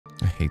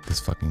hate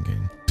this fucking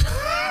game.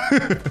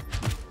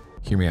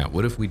 Hear me out.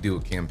 What if we do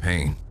a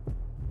campaign,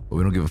 but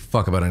we don't give a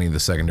fuck about any of the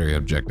secondary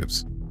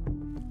objectives?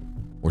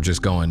 We're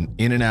just going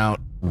in and out,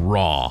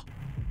 raw.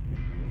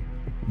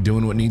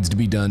 Doing what needs to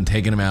be done,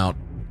 taking them out,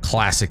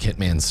 classic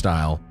Hitman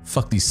style.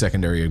 Fuck these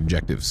secondary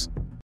objectives.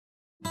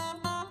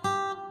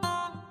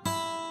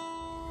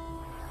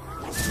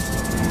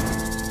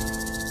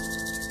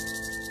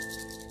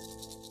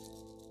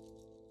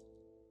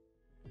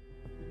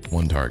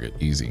 One target,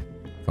 easy,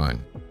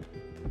 fine.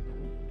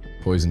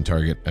 Poison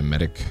target, a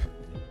medic.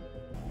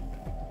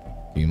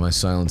 Give me my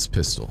silenced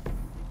pistol.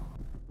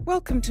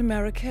 Welcome to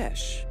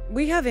Marrakesh.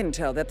 We have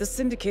intel that the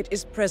Syndicate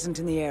is present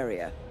in the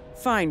area.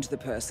 Find the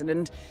person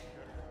and,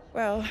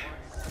 well,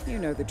 you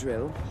know the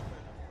drill.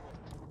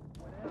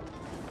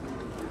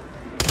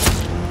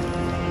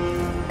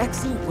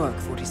 Excellent work,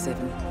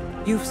 47.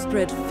 You've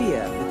spread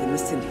fear within the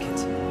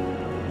Syndicate.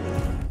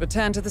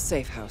 Return to the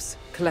safe house.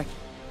 Collect...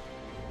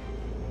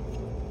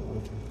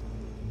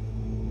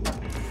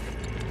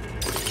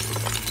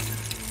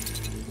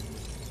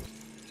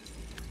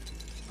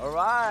 All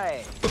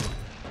right.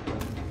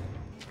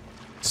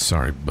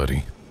 Sorry,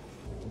 buddy.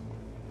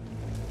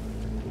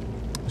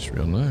 It's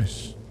real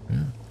nice.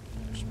 Yeah,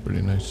 it's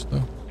pretty nice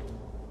stuff.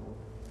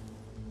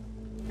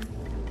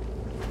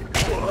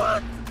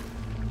 What?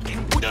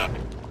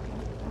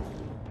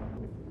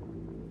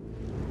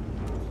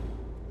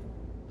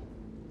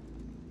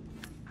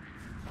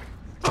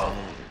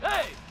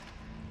 Hey!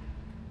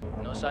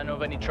 No sign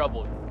of any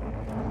trouble.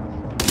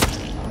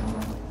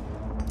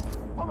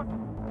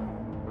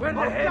 Where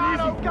the hell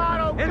is he? Oh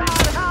God,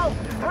 help!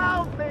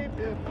 Help me,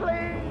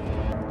 please!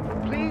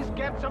 Please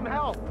get some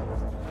help!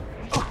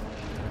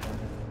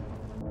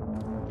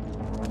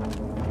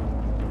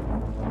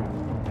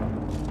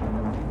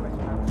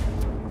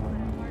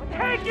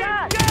 Take it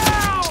down!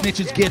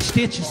 Snitches get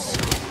stitches.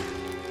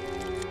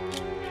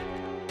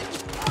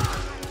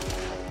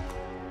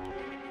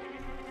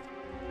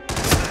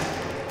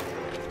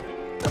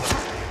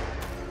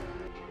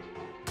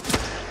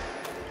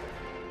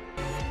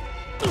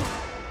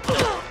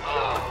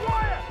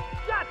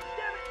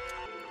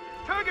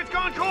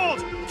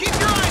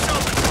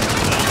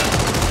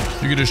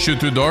 You can just shoot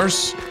through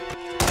doors?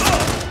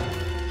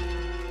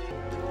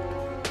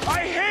 I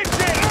hate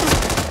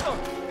this!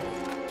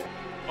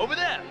 Over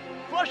there!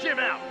 Flush him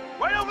out!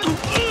 Right over there!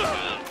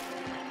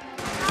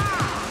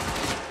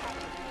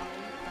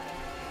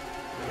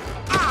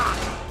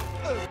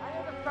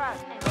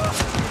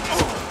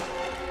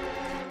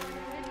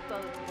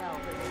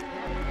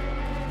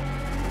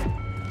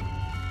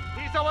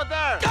 He's over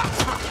there!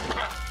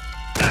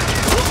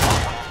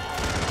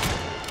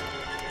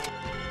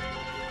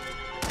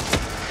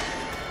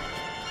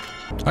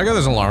 I got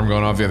this alarm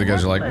going off. The other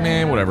guys are like,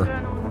 nah, whatever.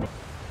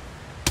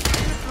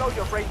 Slow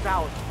your brains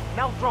out.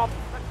 Now drop.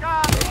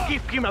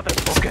 Keep him out there.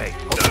 Okay.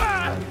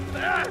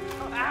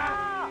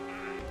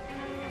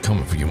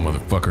 Coming for you,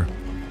 motherfucker.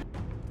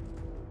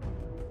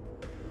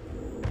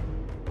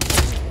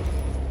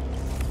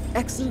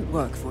 Excellent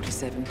work,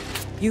 47.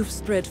 You've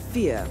spread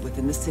fear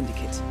within the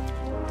Syndicate.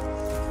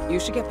 You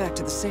should get back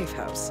to the safe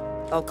house.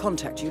 I'll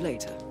contact you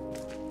later.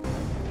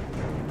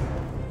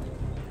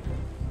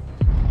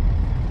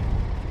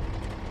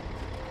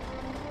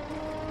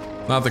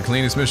 Not the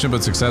cleanest mission,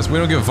 but success. We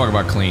don't give a fuck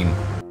about clean.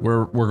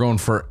 We're going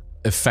for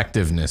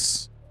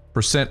effectiveness.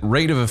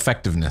 Rate of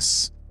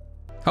effectiveness.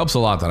 Helps a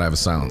lot that I have a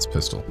silenced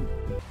pistol.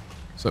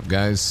 What's up,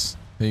 guys?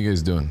 How you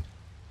guys doing?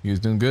 You guys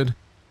doing good?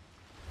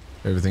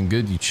 Everything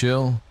good? You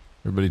chill?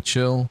 Everybody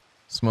chill?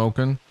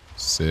 Smoking?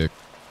 Sick.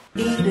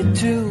 Eat a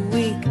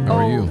 2-week How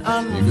are you? old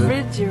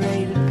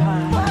unrefrigerated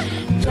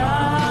pie.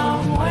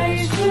 Dumb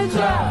ways to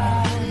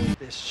die.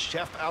 This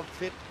chef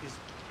outfit is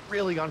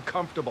really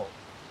uncomfortable.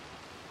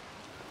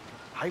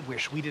 I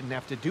wish we didn't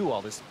have to do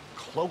all this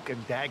cloak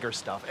and dagger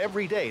stuff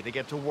every day to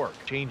get to work.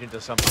 Change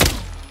into something.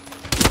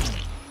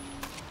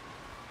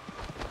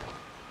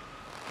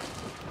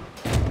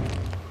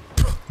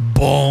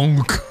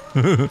 Bonk.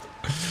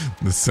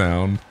 The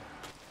sound.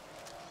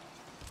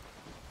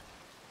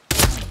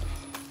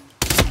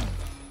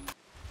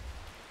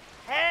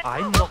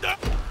 I'm not...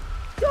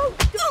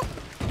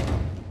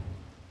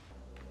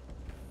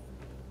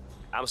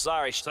 I'm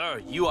sorry,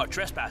 sir. You are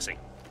trespassing.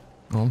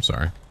 Oh, I'm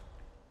sorry.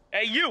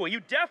 Hey, you! Are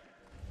you deaf?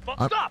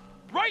 Stop!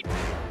 Right!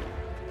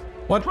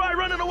 What? Try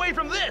running away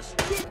from this!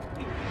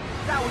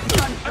 That was a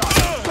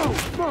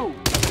gunshot! Move!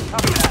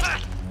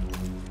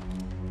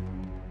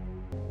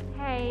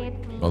 Hey,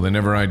 it's me. Well, they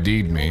never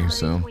ID'd me, Sorry to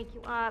so. wake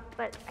you up,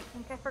 but I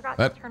think I forgot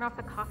That- to turn off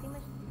the coffee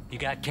machine. You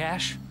got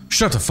cash?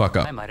 Shut the fuck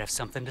up. I might have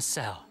something to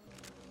sell.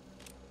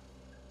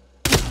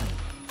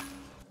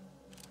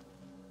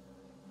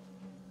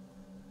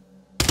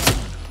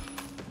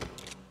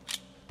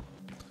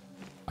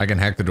 I can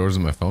hack the doors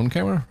with my phone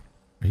camera?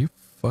 Are you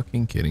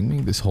fucking kidding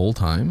me? This whole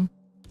time?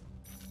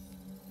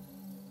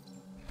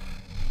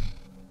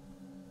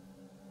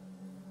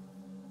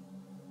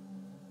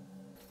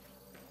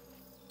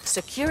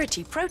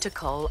 Security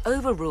protocol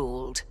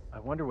overruled. I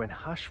wonder when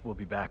Hush will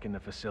be back in the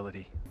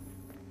facility.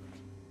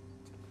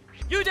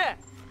 You there!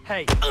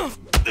 Hey. I'm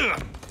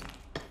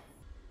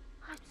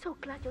so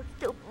glad you're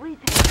still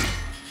breathing.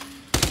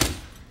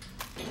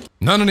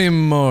 None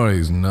anymore.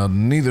 He's not.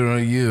 Neither are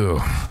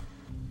you.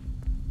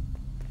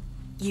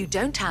 You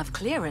don't have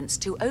clearance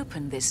to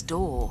open this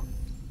door.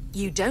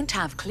 You don't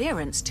have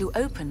clearance to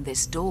open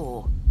this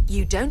door.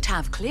 You don't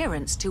have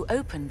clearance to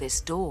open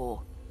this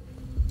door.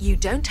 You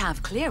don't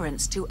have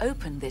clearance to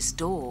open this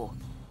door.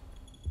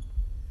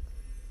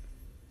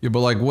 Yeah, but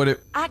like, what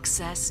it?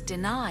 Access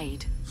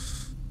denied.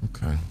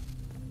 Okay.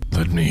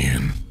 Let me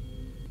in.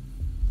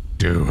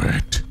 Do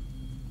it.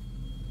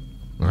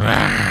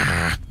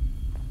 Ah.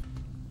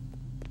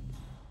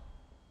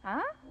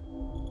 Huh?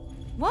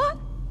 What?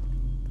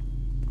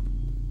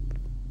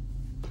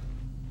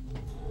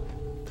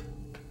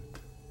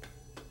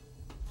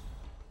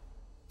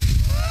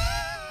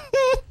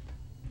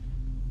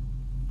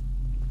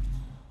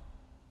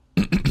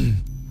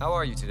 How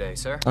are you today,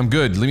 sir? I'm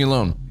good. Leave me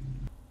alone.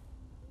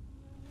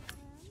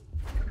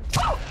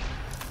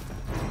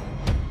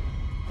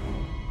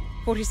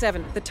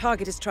 "47, the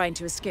target is trying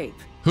to escape.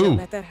 Who? Don't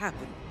let that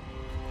happen."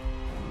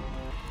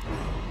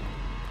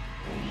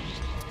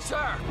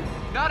 Sir,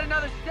 not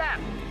another step.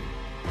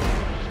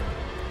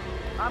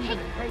 I'm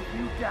gonna take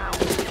you down.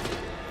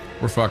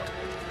 We're fucked.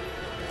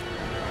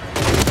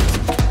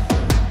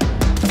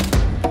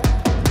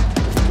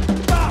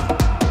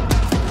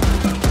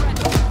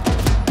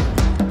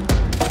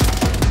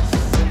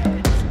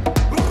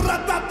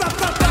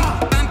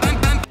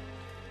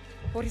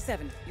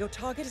 Your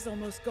target is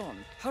almost gone.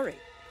 Hurry.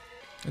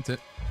 That's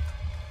it.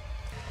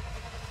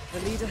 The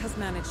leader has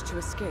managed to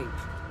escape.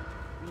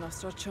 We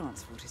lost our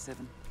chance,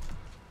 47.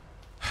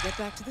 Get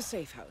back to the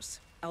safe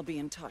house. I'll be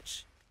in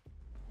touch.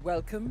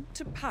 Welcome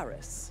to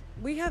Paris.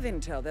 We have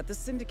intel that the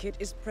Syndicate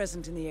is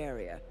present in the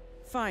area.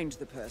 Find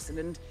the person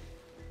and,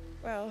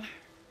 well,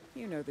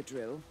 you know the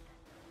drill.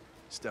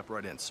 Step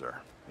right in, sir.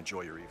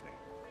 Enjoy your evening.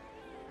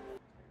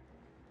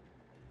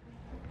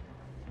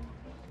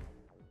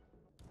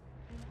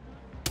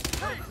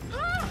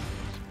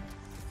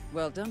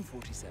 Well done,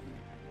 47.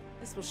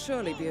 This will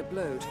surely be a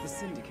blow to the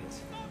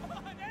Syndicate.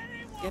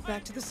 Get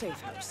back to the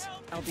safe house.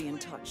 I'll be in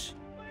touch.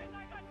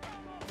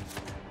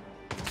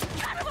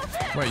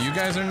 Wait, you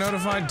guys are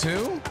notified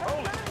too?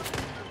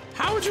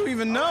 How would you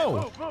even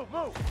know?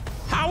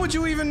 How would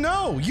you even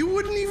know? You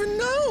wouldn't even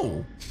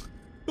know.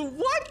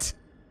 What?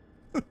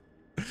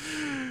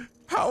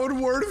 How would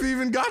word have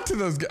even got to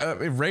those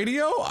guys?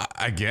 Radio?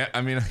 I get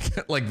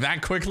like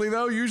that quickly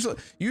though.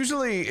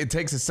 Usually it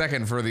takes a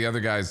second for the other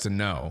guys to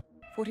know.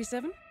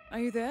 47, are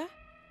you there?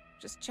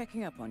 Just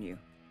checking up on you.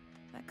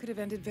 That could have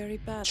ended very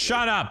badly.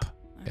 Shut up.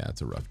 Yeah,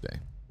 it's a rough day.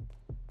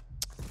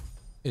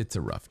 It's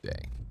a rough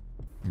day.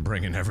 I'm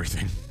bringing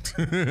everything.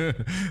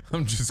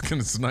 I'm just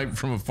gonna snipe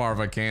from afar if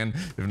I can.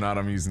 If not,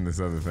 I'm using this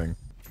other thing.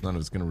 None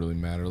of it's gonna really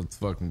matter. Let's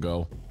fucking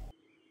go.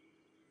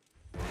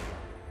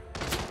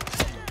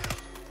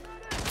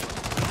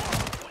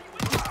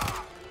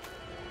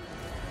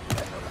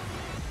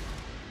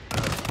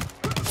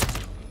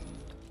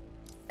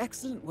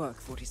 Excellent work,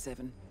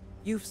 47.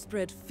 You've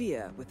spread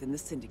fear within the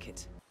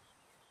Syndicate.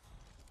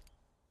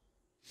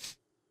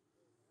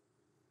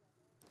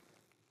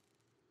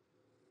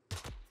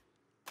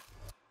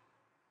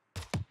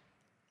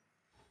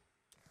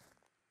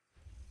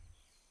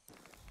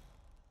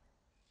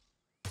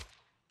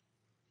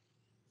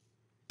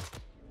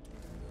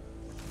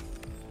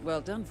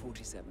 Well done,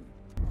 47.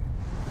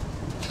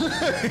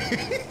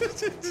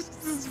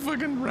 This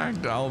fucking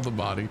ragdoll of the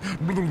body.